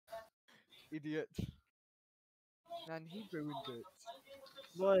idiot. Man, he ruined it.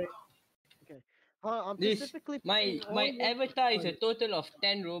 Boy. Okay. I'm This specifically my playing my only avatar is a one. total of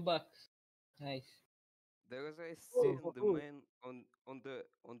 10 Robux. Nice. There is a Oh, scene for the who? man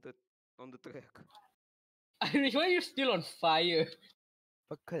on the track. Irish, why are you still on fire?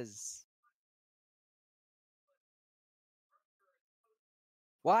 Because.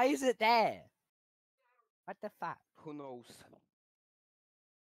 Why is it there? What the fuck? Who knows?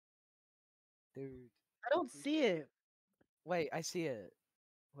 Dude. I don't see it. Wait, I see it.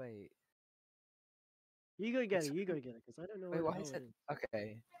 Wait. You go get It's- it. You go get it, because I don't know Wait, where the why hell is it it? is.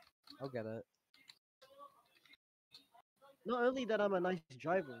 Okay. I'll get it. Not only that, I'm a nice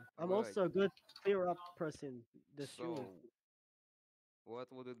driver. I'm Right. also a good clear up person. The shooter. So,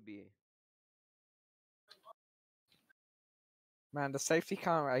 what would it be? Man, the safety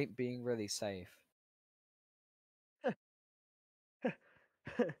car ain't being really safe.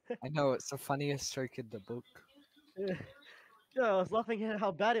 I know, it's the funniest joke in the book. Yeah, I was laughing at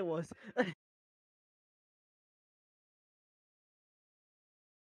how bad it was.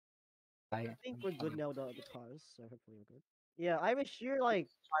 I think we're good now with the cars, so hopefully we're good. Yeah, Irish, you're like,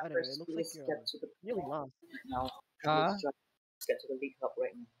 I don't know, it looks like Please you're get to the really lost. now. Huh? Please get to the league hub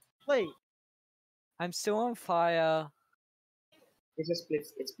right now. Wait, I'm still on fire. This is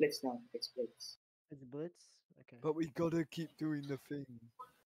Blitz. It's Blitz now. It's Blitz. it's Blitz? Okay. But we gotta keep doing the thing.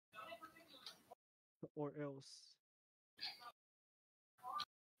 Or else.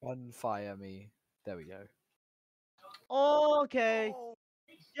 Unfire me. There we go. Okay.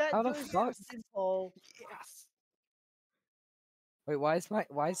 Jett How the goes fuck? in pole. Yes. Wait, why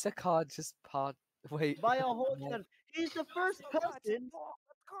is the car just part? Wait. By a whole no, ton. He's the first So much. person. Oh,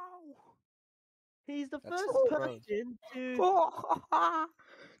 let's go. He's the That's first so person to. Oh,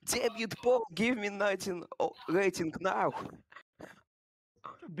 debut ball. Give me 19 rating now.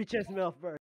 Bitch ass mouth, bro.